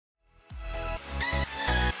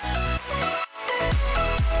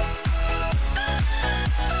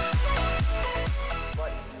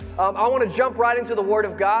I want to jump right into the Word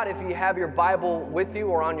of God. If you have your Bible with you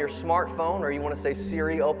or on your smartphone, or you want to say,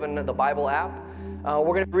 Siri, open the Bible app.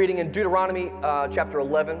 We're going to be reading in Deuteronomy chapter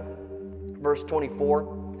 11, verse 24.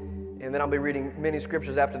 And then I'll be reading many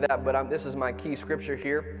scriptures after that, but this is my key scripture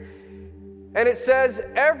here. And it says,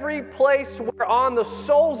 every place whereon the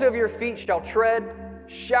soles of your feet shall tread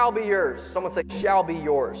shall be yours. Someone say, shall be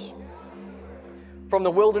yours. From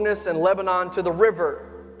the wilderness and Lebanon to the river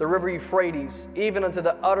Euphrates, even unto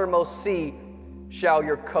the uttermost sea shall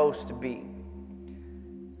your coast be.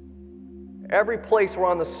 Every place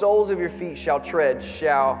whereon the soles of your feet shall tread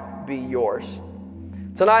shall be yours.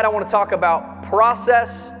 Tonight I want to talk about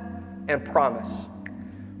process and promise.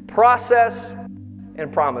 Process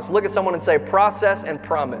and promise. Look at someone and say, process and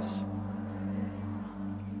promise.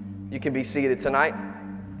 You can be seated tonight.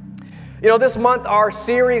 You know, this month our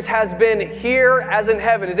series has been Here as in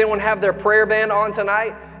Heaven. Does anyone have their prayer band on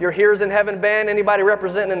tonight? Your Here's in Heaven band? Anybody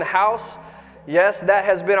representing in the house? Yes, that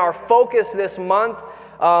has been our focus this month.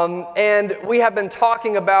 And we have been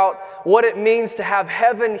talking about what it means to have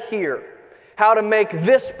heaven here. How to make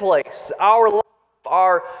this place, our life,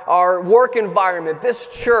 our work environment, this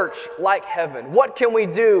church like heaven. What can we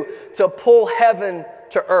do to pull heaven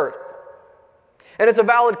to earth? And it's a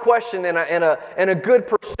valid question and a good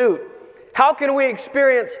pursuit. How can we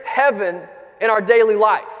experience heaven in our daily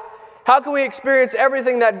life? How can we experience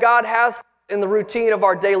everything that God has in the routine of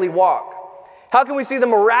our daily walk? How can we see the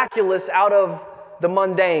miraculous out of the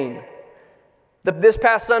mundane? This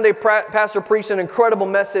past Sunday, Pastor preached an incredible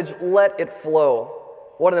message, Let It Flow.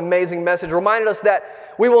 What an amazing message. Reminded us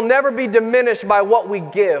that we will never be diminished by what we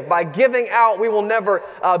give. By giving out, we will never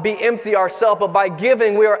be empty ourselves, but by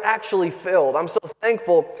giving, we are actually filled. I'm so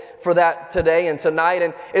thankful for that today and tonight.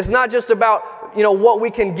 And it's not just about, what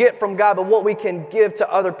we can get from God, but what we can give to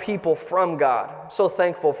other people from God. I'm so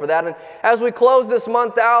thankful for that. And as we close this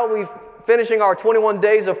month out, we're finishing our 21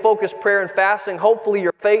 days of focused prayer and fasting. Hopefully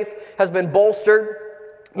your faith has been bolstered.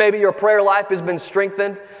 Maybe your prayer life has been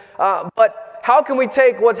strengthened. But how can we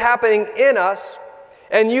take what's happening in us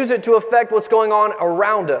and use it to affect what's going on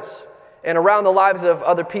around us and around the lives of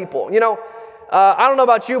other people? I don't know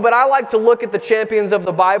about you, but I like to look at the champions of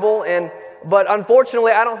the Bible, but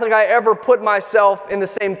unfortunately, I don't think I ever put myself in the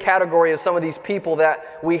same category as some of these people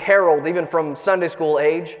that we herald, even from Sunday school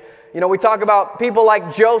age. We talk about people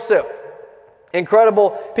like Joseph,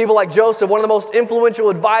 incredible people like Joseph, one of the most influential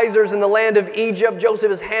advisors in the land of Egypt.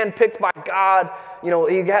 Joseph is handpicked by God.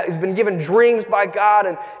 He's been given dreams by God,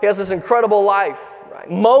 and he has this incredible life. Right?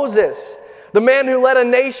 Moses, the man who led a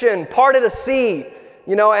nation, parted a sea,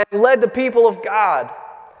 and led the people of God.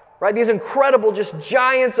 Right? These incredible just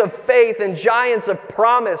giants of faith and giants of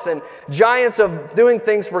promise and giants of doing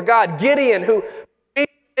things for God. Gideon, who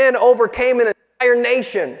overcame an entire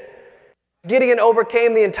nation. Gideon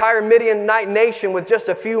overcame the entire Midianite nation with just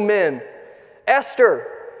a few men. Esther,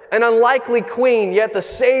 an unlikely queen, yet the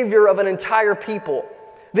savior of an entire people.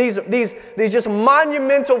 These just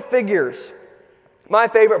monumental figures. My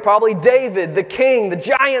favorite, probably David, the king, the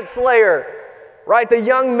giant slayer, right? The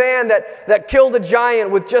young man that killed a giant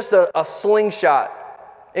with just a slingshot.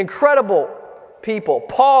 Incredible people.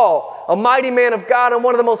 Paul, a mighty man of God and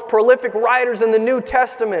one of the most prolific writers in the New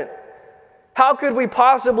Testament. How could we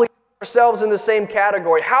possibly put ourselves in the same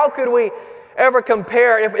category? How could we ever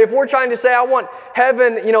compare? If we're trying to say, I want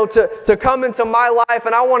heaven, to come into my life,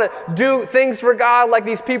 and I want to do things for God like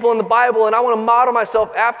these people in the Bible, and I want to model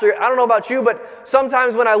myself after it. I don't know about you, but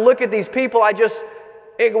sometimes when I look at these people, I just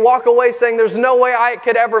walk away saying, there's no way I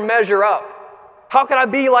could ever measure up. How could I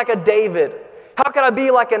be like a David? How could I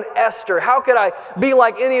be like an Esther? How could I be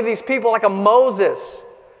like any of these people, like a Moses,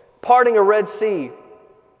 parting a Red Sea?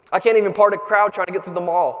 I can't even part a crowd trying to get through the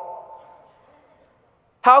mall.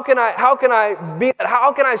 How can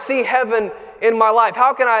I see heaven in my life?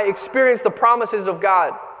 How can I experience the promises of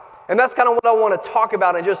God? And that's kind of what I want to talk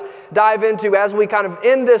about and just dive into as we kind of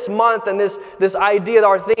end this month and this idea,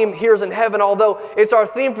 our theme, Here's in Heaven, although it's our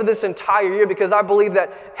theme for this entire year, because I believe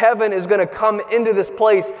that heaven is going to come into this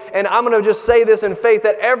place. And I'm going to just say this in faith,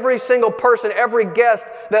 that every single person, every guest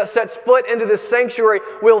that sets foot into this sanctuary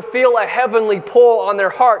will feel a heavenly pull on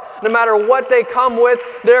their heart. No matter what they come with,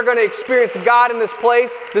 they're going to experience God in this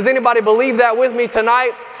place. Does anybody believe that with me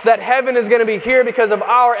tonight? That heaven is going to be here because of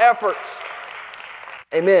our efforts.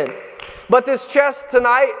 Amen. But this chest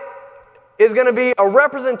tonight is going to be a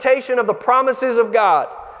representation of the promises of God.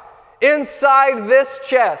 Inside this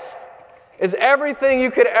chest is everything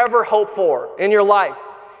you could ever hope for in your life,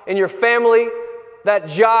 in your family, that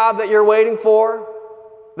job that you're waiting for,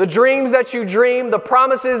 the dreams that you dream, the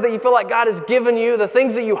promises that you feel like God has given you, the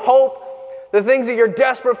things that you hope, the things that you're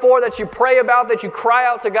desperate for, that you pray about, that you cry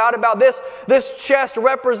out to God about. This chest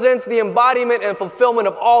represents the embodiment and fulfillment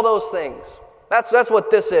of all those things. That's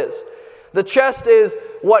what this is. The chest is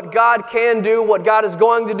what God can do, what God is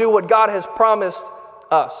going to do, what God has promised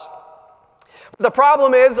us. The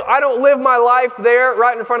problem is, I don't live my life there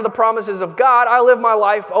right in front of the promises of God. I live my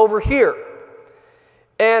life over here.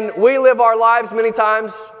 And we live our lives many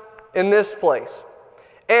times in this place.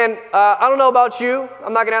 And I don't know about you.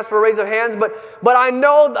 I'm not going to ask for a raise of hands, but I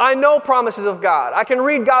know promises of God. I can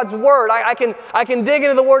read God's Word. I can dig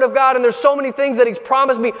into the Word of God, and there's so many things that He's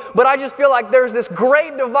promised me, but I just feel like there's this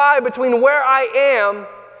great divide between where I am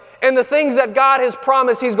and the things that God has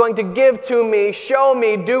promised He's going to give to me, show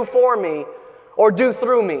me, do for me, or do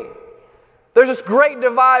through me. There's this great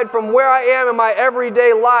divide from where I am in my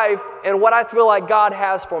everyday life and what I feel like God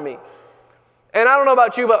has for me. And I don't know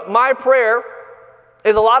about you, but my prayer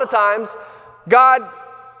is a lot of times, God,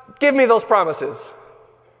 give me those promises.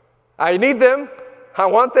 I need them. I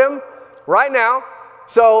want them right now.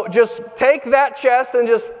 So just take that chest and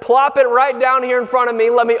just plop it right down here in front of me.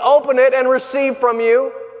 Let me open it and receive from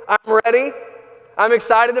you. I'm ready. I'm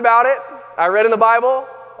excited about it. I read in the Bible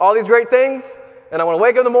all these great things, and I want to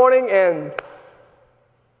wake up in the morning and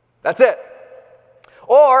that's it.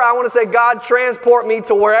 Or I want to say, God, transport me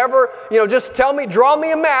to wherever, just tell me, draw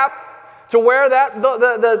me a map to where that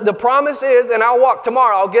the promise is, and I'll walk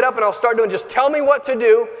tomorrow. I'll get up and I'll start doing, just tell me what to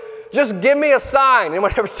do. Just give me a sign.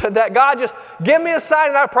 Anyone ever said that? God, just give me a sign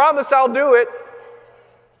and I promise I'll do it.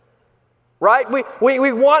 Right?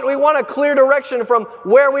 We want a clear direction from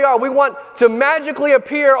where we are. We want to magically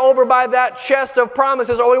appear over by that chest of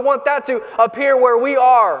promises, or we want that to appear where we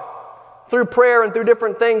are through prayer and through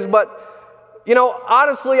different things. But,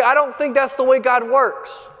 honestly, I don't think that's the way God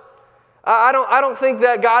works. I don't think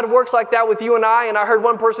that God works like that with you and I. And I heard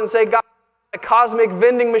one person say, God is a cosmic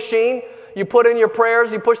vending machine. You put in your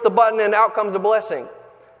prayers, you push the button, and out comes a blessing.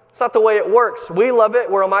 It's not the way it works. We love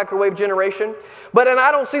it. We're a microwave generation. And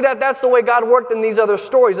I don't see that that's the way God worked in these other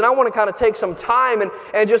stories. And I want to kind of take some time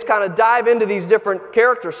and just kind of dive into these different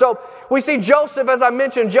characters. So we see Joseph, as I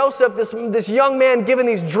mentioned, Joseph, this young man given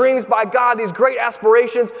these dreams by God, these great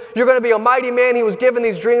aspirations. You're going to be a mighty man. He was given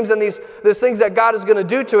these dreams and these things that God is going to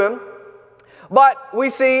do to him. But we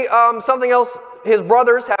see something else his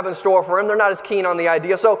brothers have in store for him. They're not as keen on the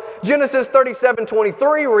idea. So Genesis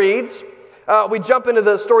 37:23 reads, we jump into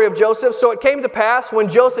the story of Joseph. So it came to pass when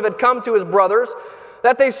Joseph had come to his brothers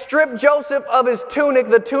that they stripped Joseph of his tunic,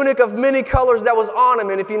 the tunic of many colors that was on him.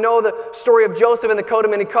 And if you know the story of Joseph and the coat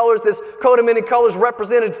of many colors, this coat of many colors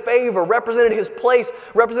represented favor, represented his place,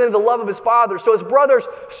 represented the love of his father. So his brothers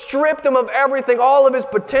stripped him of everything, all of his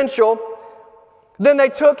potential. Then they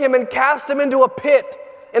took him and cast him into a pit,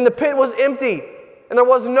 and the pit was empty, and there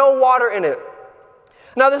was no water in it.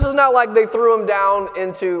 Now, this is not like they threw him down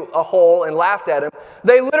into a hole and laughed at him.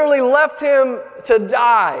 They literally left him to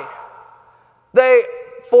die. They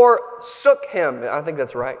forsook him. I think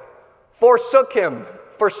that's right. Forsook him,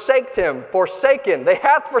 forsaked him, forsaken. They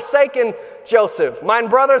hath forsaken Joseph. Mine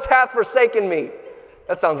brothers hath forsaken me.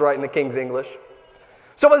 That sounds right in the King's English.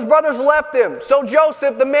 So his brothers left him. So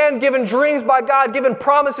Joseph, the man given dreams by God, given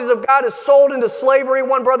promises of God, is sold into slavery.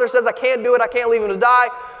 One brother says, I can't do it. I can't leave him to die,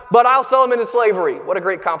 but I'll sell him into slavery. What a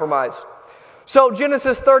great compromise. So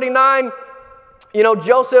Genesis 39,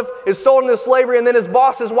 Joseph is sold into slavery, and then his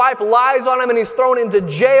boss's wife lies on him, and he's thrown into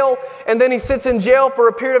jail. And then he sits in jail for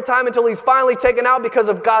a period of time until he's finally taken out because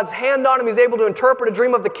of God's hand on him. He's able to interpret a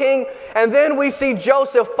dream of the king. And then we see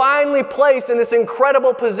Joseph finally placed in this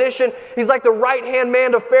incredible position. He's like the right-hand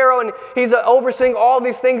man to Pharaoh, and he's overseeing all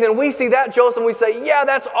these things. And we see that Joseph, and we say, yeah,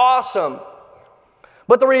 that's awesome.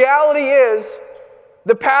 But the reality is,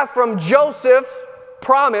 the path from Joseph's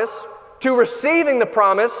promise to receiving the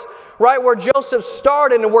promise, right where Joseph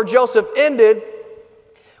started and where Joseph ended,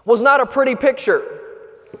 was not a pretty picture.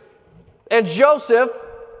 And Joseph,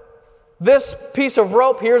 this piece of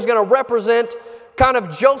rope here is going to represent kind of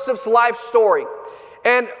Joseph's life story.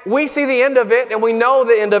 And we see the end of it, and we know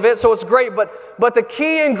the end of it, so it's great. But the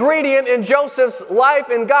key ingredient in Joseph's life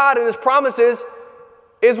and God and his promises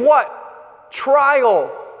is what?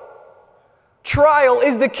 Trial. Trial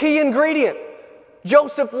is the key ingredient.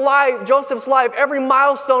 Joseph's life, every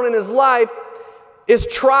milestone in his life is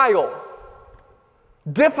trial,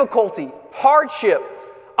 difficulty, hardship,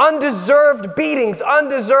 undeserved beatings,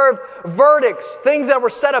 undeserved verdicts, things that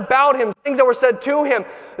were said about him, things that were said to him,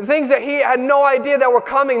 things that he had no idea that were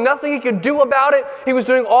coming, nothing he could do about it. He was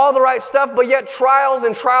doing all the right stuff, but yet trials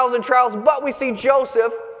and trials and trials. But we see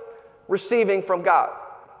Joseph receiving from God.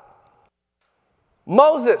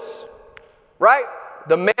 Moses, right?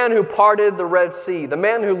 the man who parted the Red Sea, the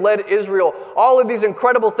man who led Israel, all of these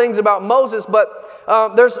incredible things about Moses.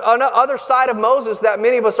 But there's another side of Moses that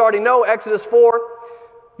many of us already know, Exodus 4,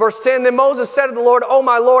 verse 10. Then Moses said to the Lord, "Oh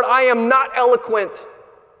my Lord, I am not eloquent,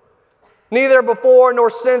 neither before nor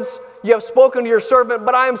since you have spoken to your servant,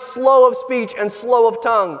 but I am slow of speech and slow of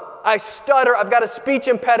tongue. I stutter, I've got a speech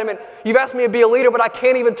impediment. You've asked me to be a leader, but I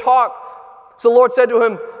can't even talk." So the Lord said to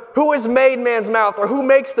him, "Who has made man's mouth, or who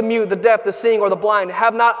makes the mute, the deaf, the seeing, or the blind?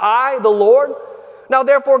 Have not I, the Lord? Now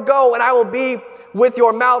therefore go, and I will be with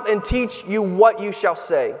your mouth and teach you what you shall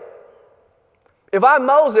say." If I'm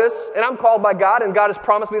Moses, and I'm called by God, and God has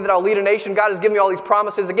promised me that I'll lead a nation, God has given me all these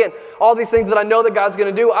promises, again, all these things that I know that God's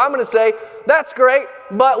going to do, I'm going to say, that's great,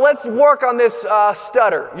 but let's work on this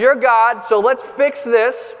stutter. You're God, so let's fix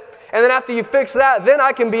this, and then after you fix that, then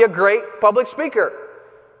I can be a great public speaker.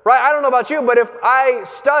 Right? I don't know about you, but if I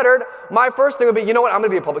stuttered, my first thing would be, you know what, I'm going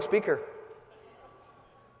to be a public speaker.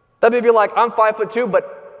 That may be like, I'm 5'2",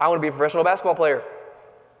 but I want to be a professional basketball player.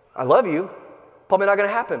 I love you. Probably not going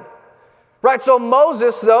to happen. Right? So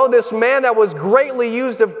Moses, though, this man that was greatly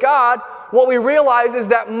used of God, what we realize is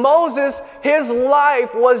that Moses, his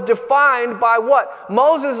life was defined by what?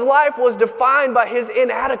 Moses' life was defined by his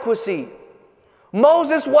inadequacy.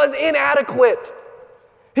 Moses was inadequate.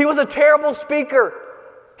 He was a terrible speaker.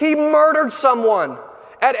 He murdered someone.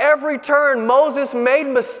 At every turn, Moses made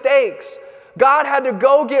mistakes. God had to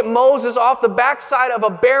go get Moses off the backside of a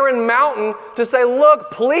barren mountain to say, look,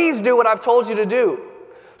 please do what I've told you to do.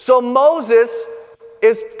 So Moses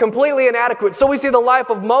is completely inadequate. So we see the life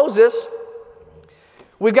of Moses.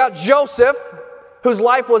 We've got Joseph, whose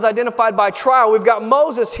life was identified by trial. We've got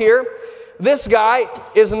Moses here. This guy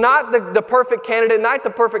is not the perfect candidate, not the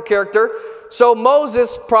perfect character. So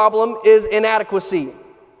Moses' problem is inadequacy.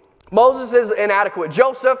 Moses is inadequate.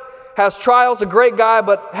 Joseph has trials, a great guy,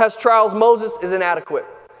 but has trials. Moses is inadequate.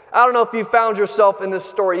 I don't know if you found yourself in this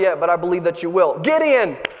story yet, but I believe that you will.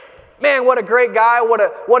 Gideon. Man, what a great guy.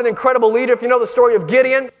 What an incredible leader. If you know the story of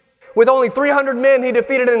Gideon, with only 300 men, he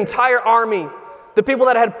defeated an entire army. The people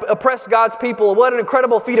that had oppressed God's people. What an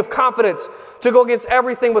incredible feat of confidence to go against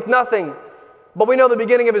everything with nothing. But we know the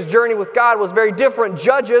beginning of his journey with God was very different.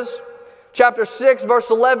 Judges chapter 6, verse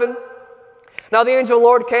 11. Now the angel of the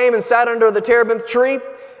Lord came and sat under the terebinth tree,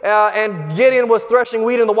 and Gideon was threshing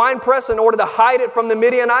wheat in the winepress in order to hide it from the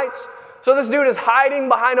Midianites. So this dude is hiding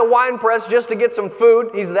behind a winepress just to get some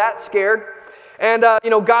food. He's that scared. And,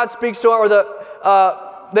 God speaks to him, or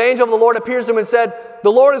the angel of the Lord appears to him and said,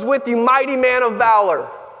 "The Lord is with you, mighty man of valor."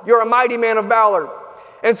 You're a mighty man of valor.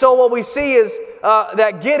 And so what we see is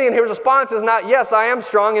that Gideon, his response is not, "Yes, I am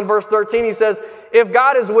strong." In verse 13, he says, "If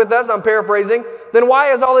God is with us," I'm paraphrasing, "then why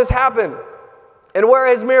has all this happened? And where are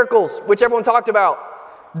his miracles?" Which everyone talked about.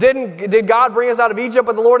 Did God bring us out of Egypt,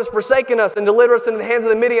 but the Lord has forsaken us and delivered us into the hands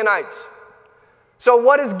of the Midianites? So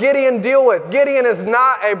what does Gideon deal with? Gideon is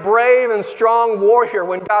not a brave and strong warrior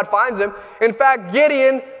when God finds him. In fact,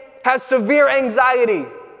 Gideon has severe anxiety.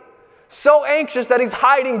 So anxious that he's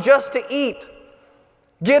hiding just to eat.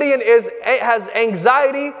 Gideon has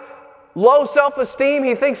anxiety, low self-esteem.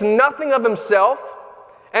 He thinks nothing of himself.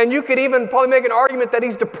 And you could even probably make an argument that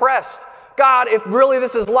he's depressed. God, if really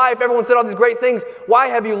this is life, everyone said all these great things, why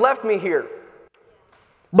have you left me here?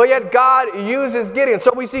 But yet God uses Gideon.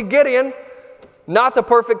 So we see Gideon, not the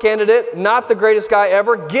perfect candidate, not the greatest guy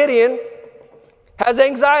ever. Gideon has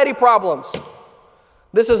anxiety problems.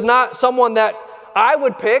 This is not someone that I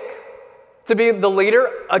would pick to be the leader,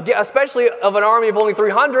 especially of an army of only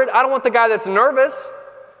 300. I don't want the guy that's nervous.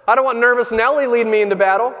 I don't want nervous Nelly leading me into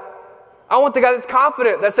battle. I want the guy that's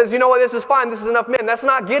confident, that says, you know what, this is fine, this is enough men. That's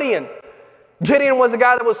not Gideon. Gideon was a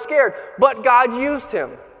guy that was scared, but God used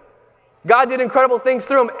him. God did incredible things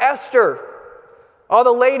through him. Esther, all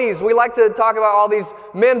the ladies, we like to talk about all these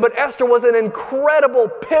men, but Esther was an incredible,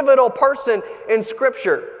 pivotal person in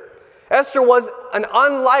Scripture. Esther was an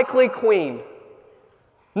unlikely queen.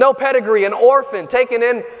 No pedigree, an orphan, taken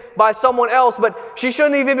in by someone else, but she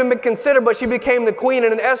shouldn't have even been considered, but she became the queen.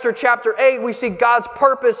 And in Esther chapter 8, we see God's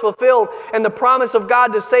purpose fulfilled and the promise of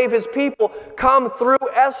God to save his people come through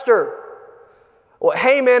Esther. Well,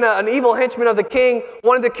 Haman, an evil henchman of the king,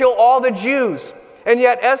 wanted to kill all the Jews. And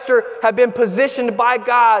yet Esther had been positioned by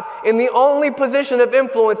God in the only position of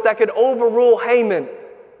influence that could overrule Haman.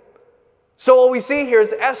 So what we see here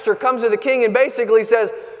is Esther comes to the king and basically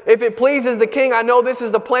says, if it pleases the king, I know this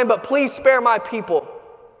is the plan, but please spare my people.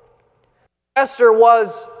 Esther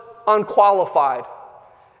was unqualified.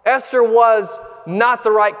 Esther was not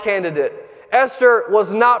the right candidate. Esther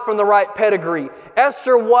was not from the right pedigree.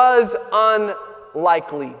 Esther was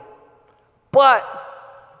unlikely. But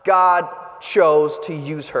God chose to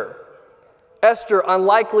use her. Esther,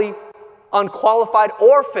 unlikely, unqualified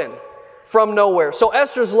orphan from nowhere. So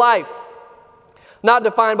Esther's life, not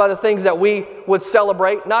defined by the things that we would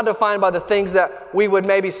celebrate, not defined by the things that we would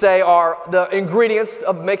maybe say are the ingredients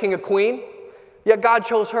of making a queen, yet God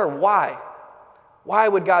chose her. Why? Why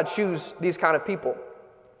would God choose these kind of people?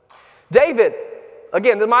 David,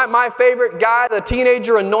 again, my favorite guy, the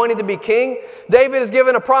teenager anointed to be king. David is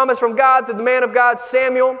given a promise from God to the man of God,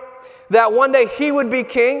 Samuel, that one day he would be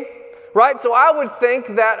king, right? So I would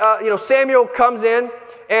think that, Samuel comes in,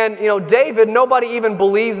 and, David, nobody even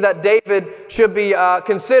believes that David should be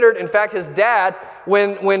considered. In fact, his dad,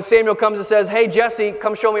 when Samuel comes and says, hey, Jesse,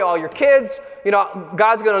 come show me all your kids,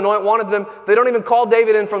 God's going to anoint one of them. They don't even call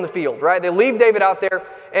David in from the field, right? They leave David out there,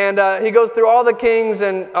 and he goes through all the kings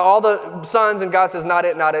and all the sons, and God says, not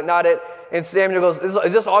it, not it, not it. And Samuel goes,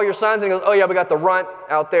 is this all your sons? And he goes, oh, yeah, we got the runt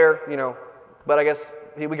out there, but I guess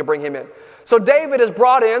we could bring him in. So David is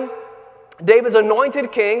brought in. David's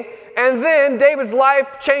anointed king, and then David's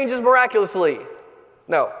life changes miraculously.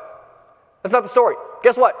 No, that's not the story.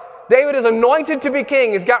 Guess what? David is anointed to be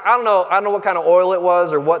king. He's got, I don't know what kind of oil it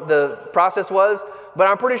was or what the process was, but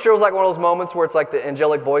I'm pretty sure it was like one of those moments where it's like the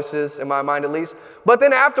angelic voices, in my mind at least. But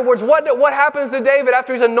then afterwards, what happens to David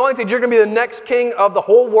after he's anointed? You're going to be the next king of the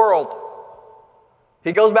whole world.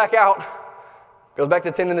 He goes back out, goes back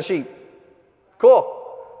to tending the sheep.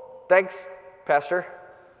 Cool. Thanks, Pastor.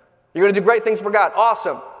 You're going to do great things for God.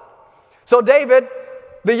 Awesome. So David,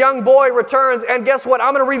 the young boy, returns, and guess what?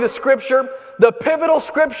 I'm going to read the scripture, the pivotal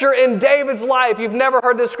scripture in David's life. You've never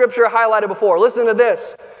heard this scripture highlighted before. Listen to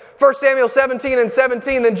this. 1 Samuel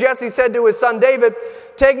 17:17, then Jesse said to his son David,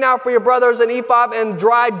 take now for your brothers an ephah and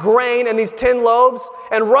dried grain and these 10 loaves,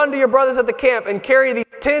 and run to your brothers at the camp and carry these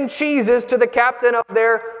 10 cheeses to the captain of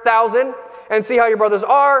their 1,000, and see how your brothers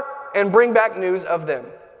are, and bring back news of them.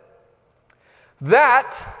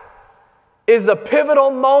 That is the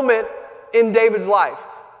pivotal moment in David's life.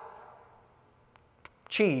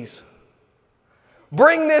 Cheese.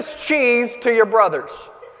 Bring this cheese to your brothers.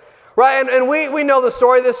 Right? And we know the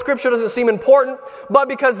story. This scripture doesn't seem important, but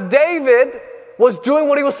because David was doing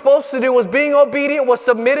what he was supposed to do, was being obedient, was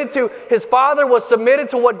submitted to his father, was submitted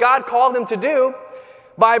to what God called him to do,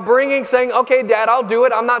 by saying, okay, Dad, I'll do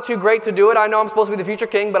it. I'm not too great to do it. I know I'm supposed to be the future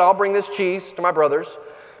king, but I'll bring this cheese to my brothers.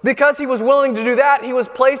 Because he was willing to do that, he was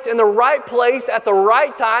placed in the right place at the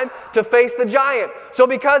right time to face the giant. So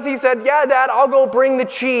because he said, yeah, Dad, I'll go bring the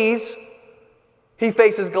cheese, he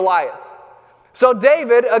faces Goliath. So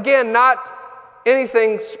David, again, not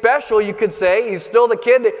anything special, you could say. He's still the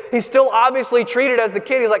kid. He's still obviously treated as the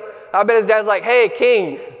kid. He's like, I bet his dad's like, hey,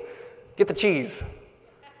 king, get the cheese.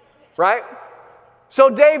 Right? So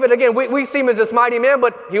David, again, we see him as this mighty man,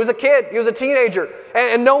 but he was a kid. He was a teenager.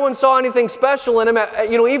 And no one saw anything special in him,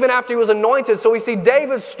 even after he was anointed. So we see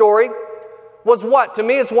David's story was what? To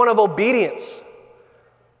me, it's one of obedience.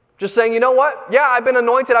 Just saying, you know what? Yeah, I've been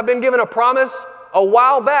anointed. I've been given a promise a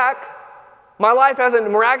while back. My life hasn't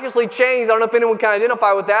miraculously changed. I don't know if anyone can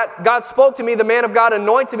identify with that. God spoke to me. The man of God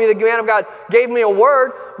anointed me. The man of God gave me a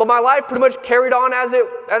word. But my life pretty much carried on as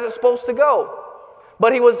it's supposed to go.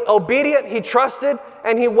 But he was obedient, he trusted,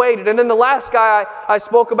 and he waited. And then the last guy I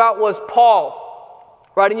spoke about was Paul.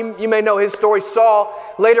 Right? And you may know his story. Saul,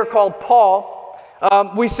 later called Paul.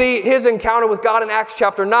 We see his encounter with God in Acts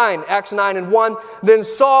chapter 9. Acts 9:1. Then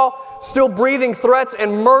Saul, still breathing threats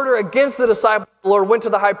and murder against the disciples of the Lord, went to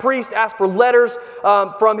the high priest, asked for letters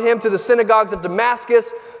from him to the synagogues of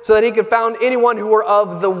Damascus, so that he could found anyone who were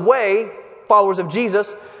of the way, followers of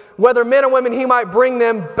Jesus, whether men or women, he might bring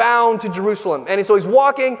them bound to Jerusalem. And so he's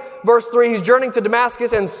walking, verse 3, he's journeying to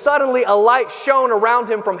Damascus, and suddenly a light shone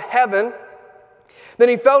around him from heaven. Then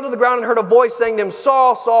he fell to the ground and heard a voice saying to him,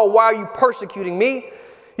 Saul, Saul, why are you persecuting me?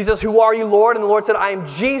 He says, who are you, Lord? And the Lord said, I am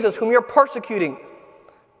Jesus, whom you're persecuting.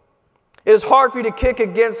 It is hard for you to kick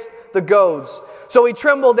against the goads. So he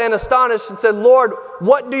trembled and astonished and said, Lord,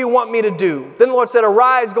 what do you want me to do? Then the Lord said,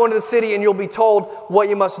 arise, go into the city, and you'll be told what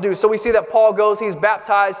you must do. So we see that Paul goes, he's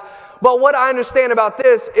baptized. But what I understand about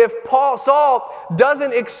this, if Saul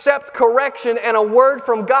doesn't accept correction and a word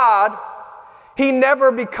from God, he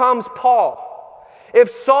never becomes Paul. If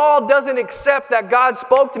Saul doesn't accept that God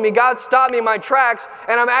spoke to me, God stopped me in my tracks,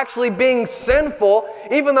 and I'm actually being sinful,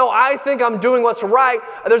 even though I think I'm doing what's right,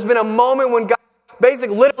 there's been a moment when God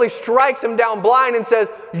basically literally strikes him down blind and says,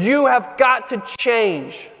 you have got to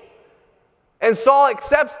change. And Saul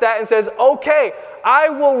accepts that and says, okay, I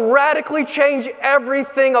will radically change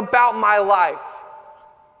everything about my life.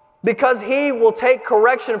 Because he will take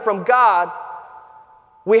correction from God,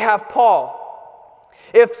 we have Paul.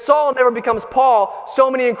 If Saul never becomes Paul,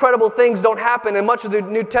 so many incredible things don't happen, and much of the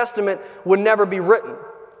New Testament would never be written.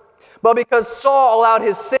 But because Saul allowed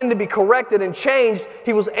his sin to be corrected and changed,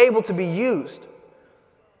 he was able to be used.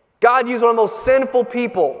 God used one of the most sinful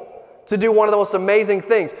people to do one of the most amazing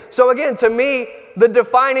things. So again, to me, the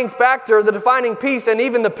defining factor, the defining piece, and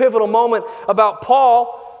even the pivotal moment about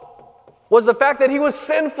Paul was the fact that he was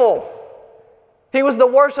sinful. He was the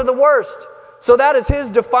worst of the worst. So that is his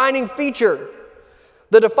defining feature.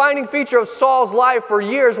 The defining feature of Saul's life for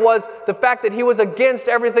years was the fact that he was against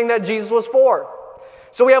everything that Jesus was for.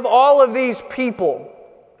 So we have all of these people.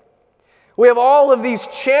 We have all of these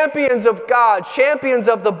champions of God, champions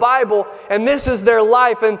of the Bible, and this is their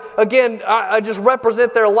life. And again, I just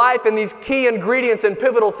represent their life and these key ingredients and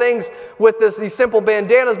pivotal things with these simple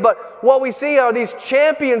bandanas. But what we see are these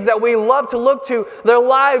champions that we love to look to. Their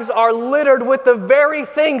lives are littered with the very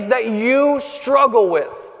things that you struggle with.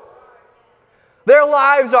 Their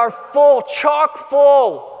lives are full, chock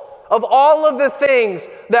full of all of the things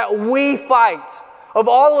that we fight, of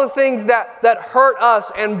all of the things that hurt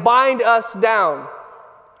us and bind us down.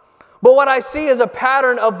 But what I see is a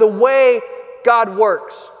pattern of the way God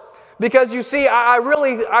works. Because you see, I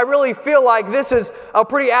really feel like this is a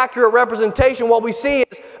pretty accurate representation. What we see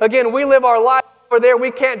is, again, we live our life over there. We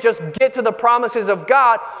can't just get to the promises of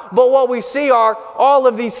God. But what we see are all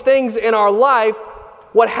of these things in our life.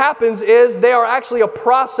 What happens is they are actually a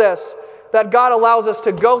process that God allows us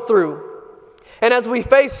to go through. And as we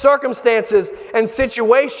face circumstances and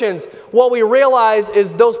situations, what we realize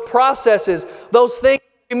is those processes, those things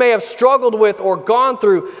we may have struggled with or gone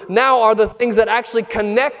through, now are the things that actually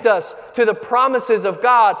connect us to the promises of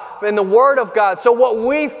God and the Word of God. So what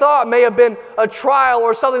we thought may have been a trial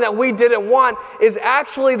or something that we didn't want is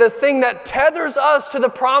actually the thing that tethers us to the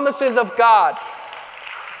promises of God.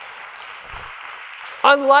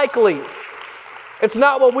 Unlikely. It's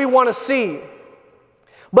not what we want to see.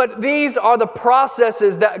 But these are the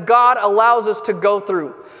processes that God allows us to go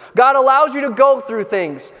through. God allows you to go through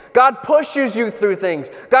things. God pushes you through things.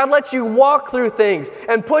 God lets you walk through things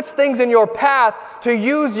and puts things in your path to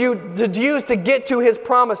use to get to His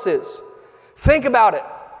promises. Think about it.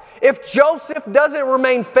 If Joseph doesn't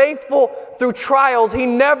remain faithful through trials, he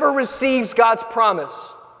never receives God's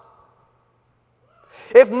promise.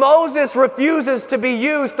 If Moses refuses to be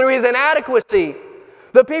used through his inadequacy,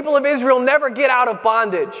 the people of Israel never get out of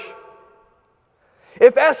bondage.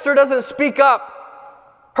 If Esther doesn't speak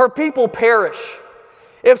up, her people perish.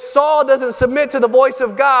 If Saul doesn't submit to the voice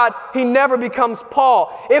of God, he never becomes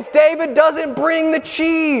Paul. If David doesn't bring the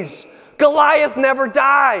cheese, Goliath never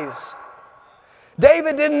dies.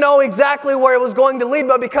 David didn't know exactly where it was going to lead,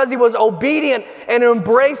 but because he was obedient and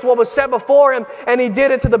embraced what was set before him, and he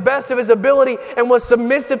did it to the best of his ability and was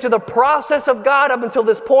submissive to the process of God up until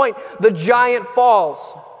this point, the giant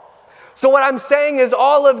falls. So what I'm saying is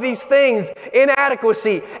all of these things,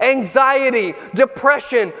 inadequacy, anxiety,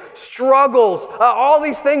 depression, struggles, all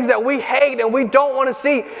these things that we hate and we don't want to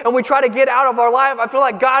see and we try to get out of our life, I feel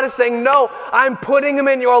like God is saying, no, I'm putting them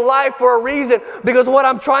in your life for a reason, because what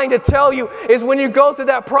I'm trying to tell you is when you go through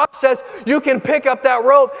that process, you can pick up that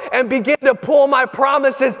rope and begin to pull my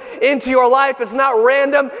promises into your life. It's not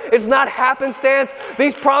random. It's not happenstance.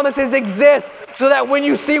 These promises exist so that when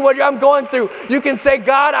you see what I'm going through, you can say,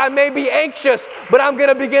 God, I may be anxious, but I'm going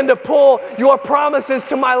to begin to pull your promises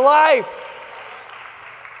to my life.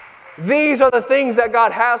 These are the things that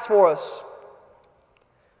God has for us.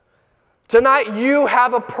 Tonight, you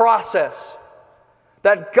have a process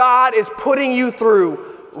that God is putting you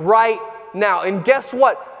through right now. And guess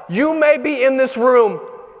what? You may be in this room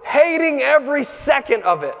hating every second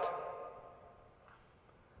of it.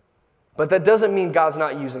 But that doesn't mean God's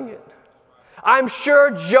not using it. I'm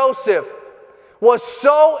sure Joseph was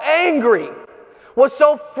so angry, was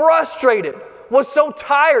so frustrated, was so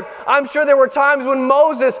tired. I'm sure there were times when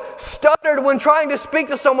Moses stuttered when trying to speak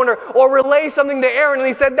to someone or relay something to Aaron, and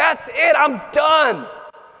he said, that's it, I'm done.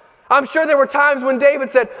 I'm sure there were times when David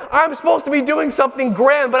said, I'm supposed to be doing something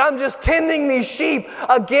grand, but I'm just tending these sheep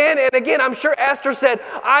again and again. I'm sure Esther said,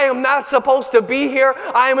 I am not supposed to be here.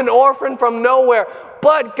 I am an orphan from nowhere.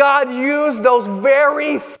 But God used those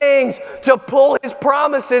very things to pull His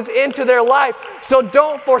promises into their life. So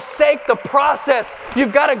don't forsake the process.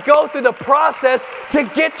 You've got to go through the process to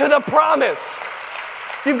get to the promise.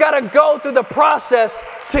 You've got to go through the process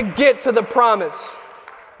to get to the promise.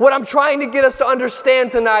 What I'm trying to get us to understand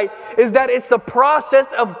tonight is that it's the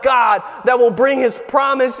process of God that will bring His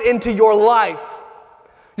promise into your life.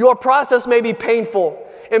 Your process may be painful.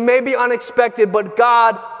 It may be unexpected, but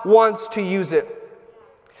God wants to use it.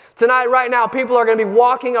 Tonight, right now, people are going to be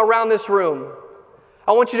walking around this room.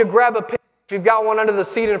 I want you to grab a pen. If you've got one under the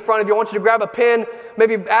seat in front of you, I want you to grab a pen.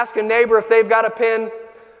 Maybe ask a neighbor if they've got a pen.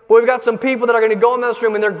 But we've got some people that are going to go in this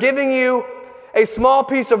room and they're giving you a small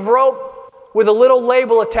piece of rope with a little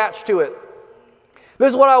label attached to it. This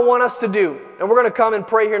is what I want us to do. And we're going to come and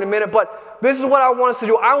pray here in a minute, but this is what I want us to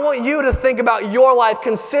do. I want you to think about your life.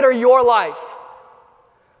 Consider your life.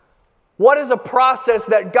 What is a process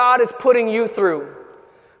that God is putting you through?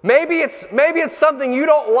 Maybe it's something you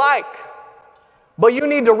don't like, but you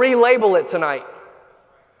need to relabel it tonight.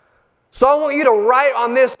 So I want you to write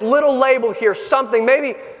on this little label here something.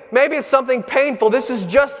 Maybe it's something painful. This is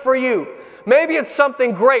just for you. Maybe it's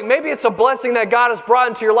something great. Maybe it's a blessing that God has brought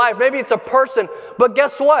into your life. Maybe it's a person. But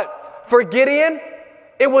guess what? For Gideon,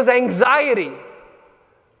 it was anxiety.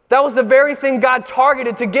 That was the very thing God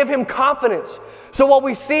targeted to give him confidence. So what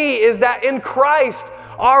we see is that in Christ,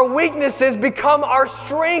 our weaknesses become our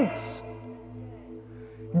strengths.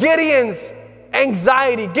 Gideon's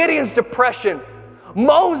anxiety, Gideon's depression,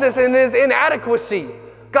 Moses and his inadequacy,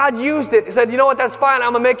 God used it. He said, you know what, that's fine,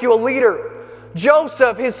 I'm going to make you a leader.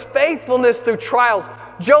 Joseph, his faithfulness through trials.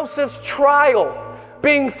 Joseph's trial,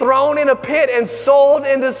 being thrown in a pit and sold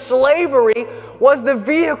into slavery, was the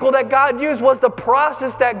vehicle that God used, was the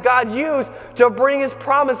process that God used to bring his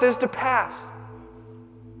promises to pass.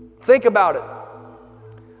 Think about it.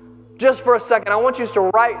 Just for a second, I want you to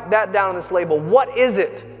write that down on this label. What is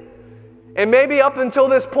it? And maybe up until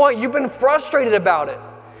this point, you've been frustrated about it.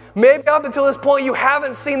 Maybe up until this point, you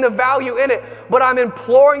haven't seen the value in it, but I'm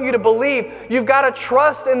imploring you to believe. You've got to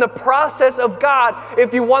trust in the process of God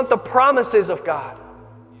if you want the promises of God.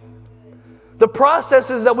 The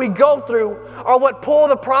processes that we go through are what pull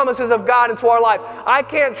the promises of God into our life. I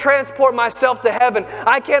can't transport myself to heaven.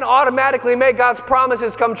 I can't automatically make God's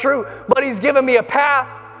promises come true, but He's given me a path.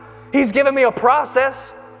 He's given me a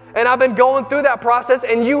process, and I've been going through that process,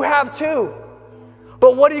 and you have too.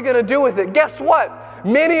 But what are you going to do with it? Guess what?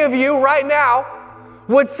 Many of you right now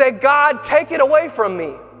would say, God, take it away from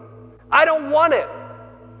me. I don't want it.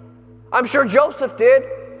 I'm sure Joseph did.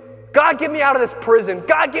 God, get me out of this prison.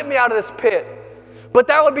 God, get me out of this pit. But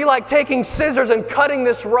that would be like taking scissors and cutting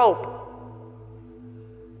this rope.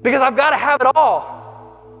 Because I've got to have it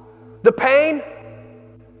all. The pain,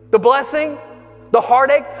 the blessing, the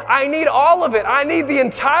heartache, I need all of it. I need the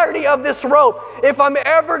entirety of this rope. If I'm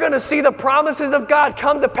ever going to see the promises of God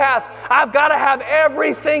come to pass, I've got to have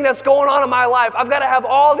everything that's going on in my life. I've got to have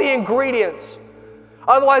all the ingredients.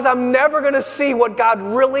 Otherwise, I'm never going to see what God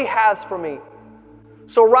really has for me.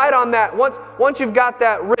 So write on that. Once you've got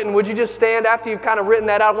that written, would you just stand after you've kind of written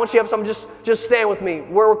that out? Once you have something, just stand with me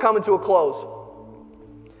where we're coming to a close.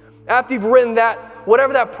 After you've written that,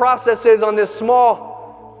 whatever that process is on this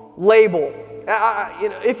small label,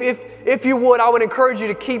 if you would, I would encourage you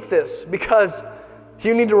to keep this because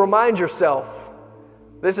you need to remind yourself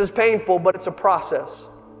this is painful, but it's a process.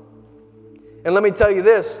 And let me tell you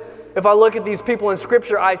this, if I look at these people in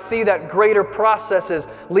Scripture, I see that greater processes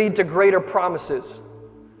lead to greater promises.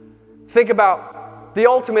 Think about the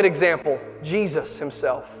ultimate example, Jesus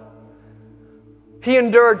himself. He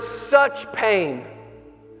endured such pain.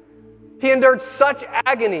 He endured such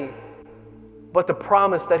agony, but the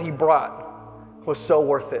promise that he brought was so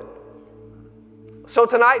worth it. So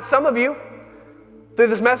tonight, some of you through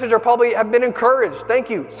this message probably have been encouraged. Thank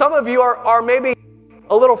you. Some of you are maybe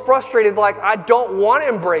a little frustrated, like, I don't want to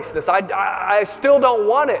embrace this. I still don't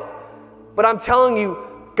want it. But I'm telling you,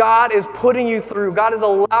 God is putting you through. God is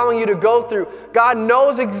allowing you to go through. God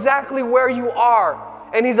knows exactly where you are,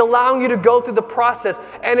 and He's allowing you to go through the process.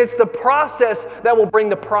 And it's the process that will bring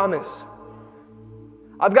the promise.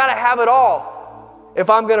 I've got to have it all if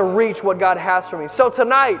I'm going to reach what God has for me. So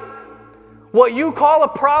tonight, what you call a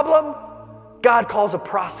problem, God calls a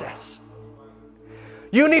process.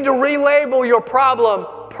 You need to relabel your problem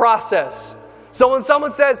process. So when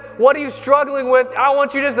someone says, what are you struggling with? I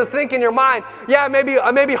want you just to think in your mind, yeah,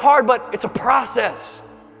 it may be hard, but it's a process.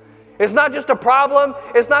 It's not just a problem.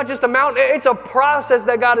 It's not just a mountain. It's a process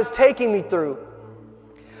that God is taking me through.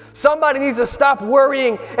 Somebody needs to stop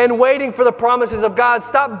worrying and waiting for the promises of God.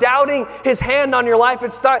 Stop doubting His hand on your life.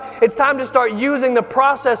 It's time to start using the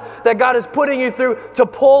process that God is putting you through to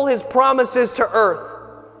pull His promises to earth.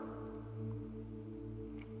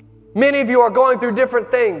 Many of you are going through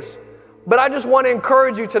different things, but I just want to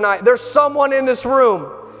encourage you tonight. There's someone in this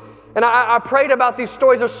room, and I prayed about these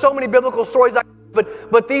stories. There's so many biblical stories,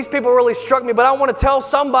 but these people really struck me. But I want to tell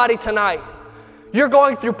somebody tonight, you're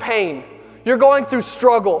going through pain. You're going through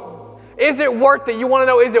struggle. Is it worth it? You want to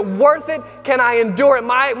know, is it worth it? Can I endure it?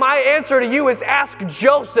 My answer to you is ask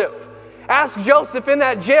Joseph. Ask Joseph in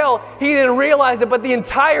that jail. He didn't realize it, but the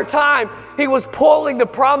entire time he was pulling the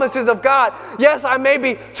promises of God. Yes, I may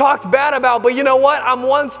be talked bad about, but you know what? I'm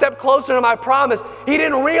one step closer to my promise. He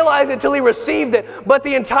didn't realize it till he received it, but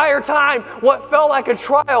the entire time, what felt like a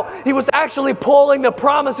trial, he was actually pulling the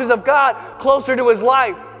promises of God closer to his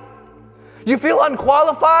life. You feel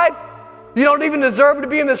unqualified? You don't even deserve to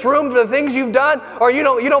be in this room for the things you've done, or you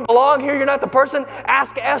don't belong here, you're not the person?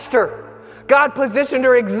 Ask Esther. God positioned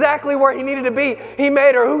her exactly where He needed to be. He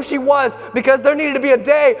made her who she was because there needed to be a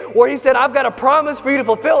day where He said, I've got a promise for you to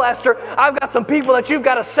fulfill, Esther. I've got some people that you've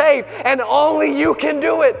got to save, and only you can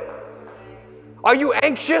do it. Are you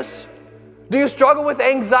anxious? Do you struggle with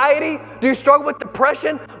anxiety? Do you struggle with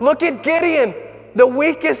depression? Look at Gideon, the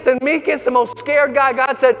weakest and meekest, the most scared guy.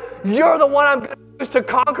 God said, you're the one I'm going to use to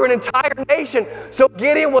conquer an entire nation. So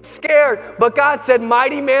Gideon was scared, but God said,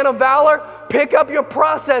 mighty man of valor, pick up your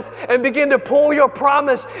process and begin to pull your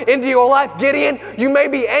promise into your life. Gideon, you may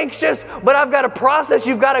be anxious, but I've got a process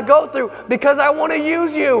you've got to go through because I want to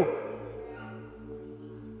use you.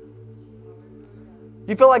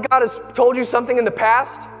 You feel like God has told you something in the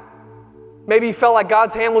past? Maybe you felt like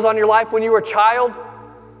God's hand was on your life when you were a child,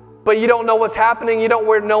 but you don't know what's happening, you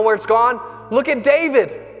don't know where it's gone. Look at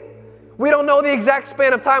David. We don't know the exact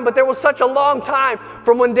span of time, but there was such a long time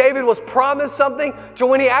from when David was promised something to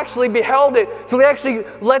when he actually beheld it, till he actually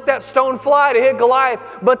let that stone fly to hit Goliath.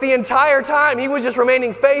 But the entire time, he was just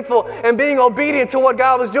remaining faithful and being obedient to what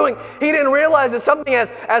God was doing. He didn't realize that something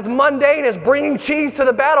as mundane as bringing cheese to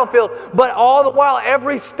the battlefield, but all the while,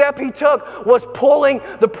 every step he took was pulling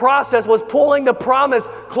the process, was pulling the promise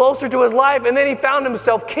closer to his life, and then he found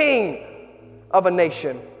himself king of a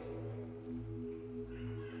nation.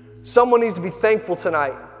 Someone needs to be thankful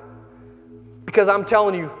tonight because I'm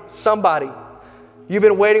telling you, somebody, you've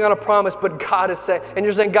been waiting on a promise, but God is saying, and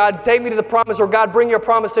you're saying, God, take me to the promise, or God, bring your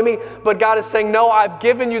promise to me. But God is saying, no, I've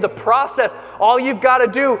given you the process. All you've got to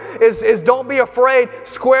do is don't be afraid.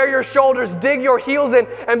 Square your shoulders, dig your heels in,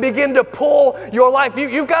 and begin to pull your life.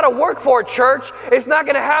 You've got to work for it, church. It's not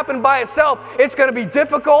going to happen by itself. It's going to be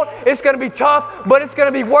difficult. It's going to be tough, but it's going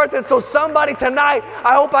to be worth it. So somebody tonight,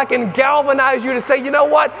 I hope I can galvanize you to say, you know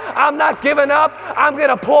what? I'm not giving up. I'm going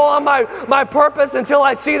to pull on my purpose until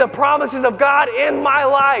I see the promises of God in my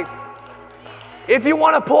life. If you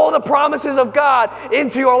want to pull the promises of God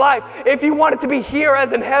into your life, if you want it to be here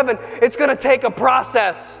as in heaven, it's going to take a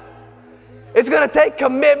process. It's going to take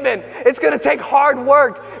commitment. It's going to take hard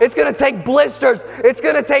work. It's going to take blisters. It's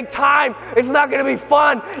going to take time. It's not going to be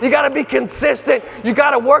fun. You got to be consistent. You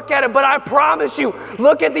got to work at it. But I promise you,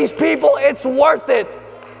 look at these people. It's worth it.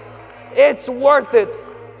 It's worth it.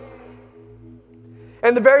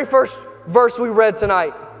 And the very first verse we read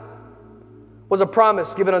tonight was a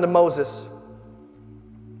promise given unto Moses.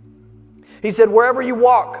 He said, wherever you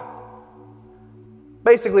walk,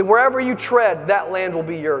 basically wherever you tread, that land will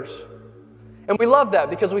be yours. And we love that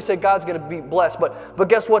because we say God's going to be blessed. But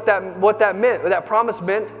guess what that meant? That promise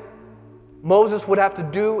meant Moses would have to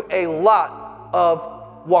do a lot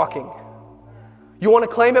of walking. You want to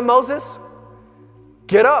claim it, Moses?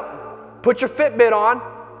 Get up, put your Fitbit on,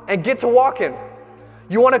 and get to walking.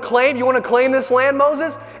 You want to claim this land,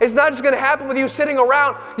 Moses? It's not just going to happen with you sitting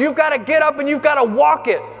around. You've got to get up and you've got to walk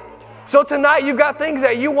it. So tonight you've got things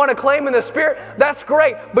that you want to claim in the Spirit. That's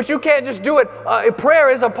great, but you can't just do it. Prayer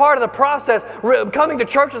is a part of the process. Coming to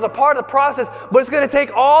church is a part of the process, but it's going to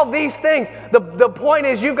take all these things. The point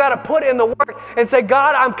is you've got to put in the work and say,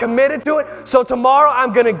 God, I'm committed to it. So tomorrow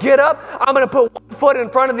I'm going to get up. I'm going to put one foot in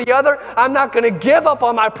front of the other. I'm not going to give up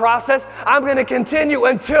on my process. I'm going to continue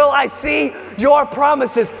until I see your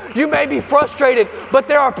promises. You may be frustrated, but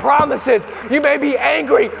there are promises. You may be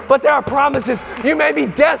angry, but there are promises. You may be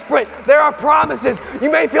desperate. There are promises. You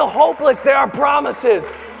may feel hopeless. There are promises.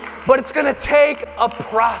 But it's going to take a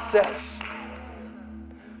process.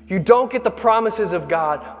 You don't get the promises of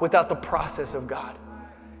God without the process of God.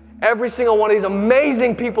 Every single one of these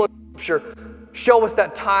amazing people in Scripture show us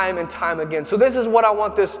that time and time again. So this is what I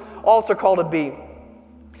want this altar call to be.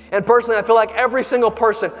 And personally, I feel like every single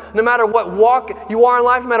person, no matter what walk you are in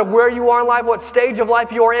life, no matter where you are in life, what stage of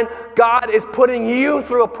life you are in, God is putting you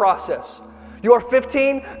through a process. You're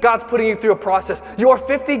 15, God's putting you through a process. You're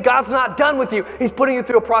 50, God's not done with you. He's putting you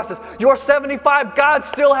through a process. You're 75, God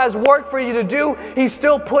still has work for you to do. He's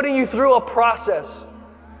still putting you through a process.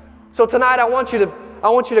 So tonight I want you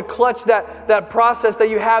to clutch that process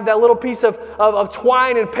that you have, that little piece of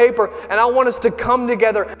twine and paper, and I want us to come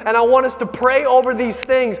together, and I want us to pray over these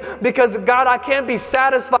things, because God, I can't be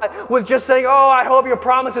satisfied with just saying, oh, I hope your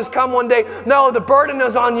promises come one day. No, the burden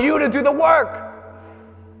is on you to do the work.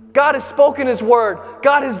 God has spoken His word.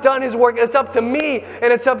 God has done His work. It's up to me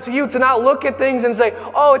and it's up to you to not look at things and say,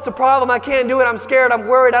 oh, it's a problem. I can't do it. I'm scared. I'm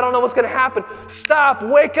worried. I don't know what's going to happen. Stop,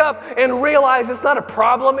 wake up, and realize it's not a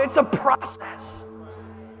problem. It's a process.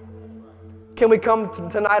 Can we come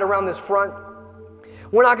tonight around this front?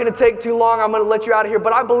 We're not going to take too long. I'm going to let you out of here.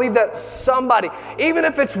 But I believe that somebody, even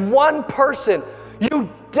if it's one person, you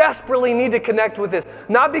desperately need to connect with this.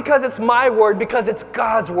 Not because it's my word, because it's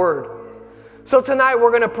God's word. So tonight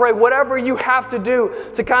we're going to pray whatever you have to do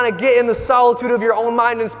to kind of get in the solitude of your own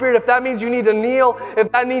mind and spirit. If that means you need to kneel,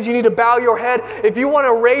 if that means you need to bow your head, if you want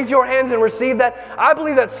to raise your hands and receive that, I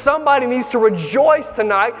believe that somebody needs to rejoice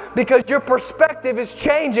tonight because your perspective is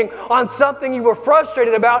changing on something you were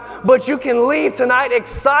frustrated about, but you can leave tonight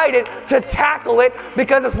excited to tackle it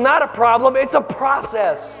because it's not a problem, it's a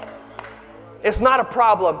process. It's not a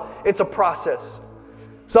problem, it's a process.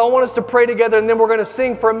 So I want us to pray together, and then we're going to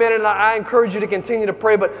sing for a minute, and I encourage you to continue to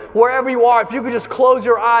pray. But wherever you are, if you could just close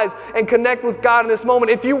your eyes and connect with God in this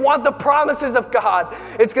moment. If you want the promises of God,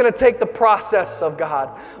 it's going to take the process of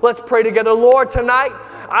God. Let's pray together. Lord, tonight,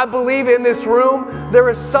 I believe in this room there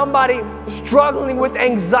is somebody struggling with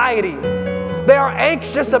anxiety. They are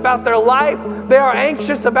anxious about their life. They are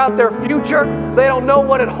anxious about their future. They don't know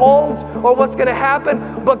what it holds or what's going to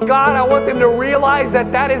happen. But God, I want them to realize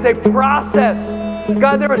that that is a process.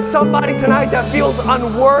 God, there is somebody tonight that feels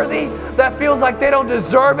unworthy, that feels like they don't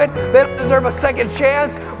deserve it, they don't deserve a second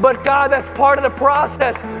chance, but God, that's part of the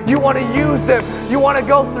process. You want to use them, you want to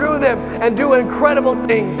go through them and do incredible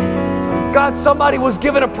things. God, somebody was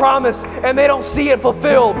given a promise and they don't see it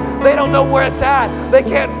fulfilled. They don't know where it's at. They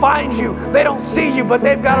can't find you. They don't see you, but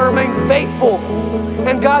they've got to remain faithful.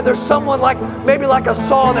 And God, there's someone maybe like a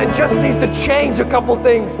Saul that just needs to change a couple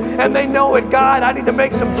things and they know it. God, I need to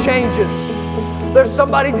make some changes. There's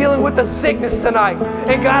somebody dealing with a sickness tonight.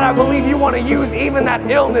 And God, I believe you want to use even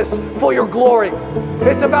that illness for your glory.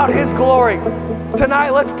 It's about His glory. Tonight,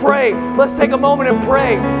 let's pray. Let's take a moment and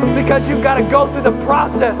pray because you've got to go through the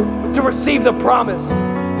process to receive the promise.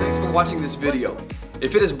 Thanks for watching this video.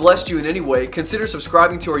 If it has blessed you in any way, consider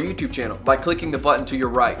subscribing to our YouTube channel by clicking the button to your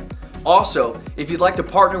right. Also, if you'd like to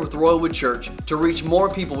partner with Royalwood Church to reach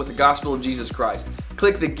more people with the gospel of Jesus Christ,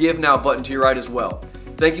 click the Give Now button to your right as well.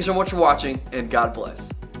 Thank you so much for watching, and God bless.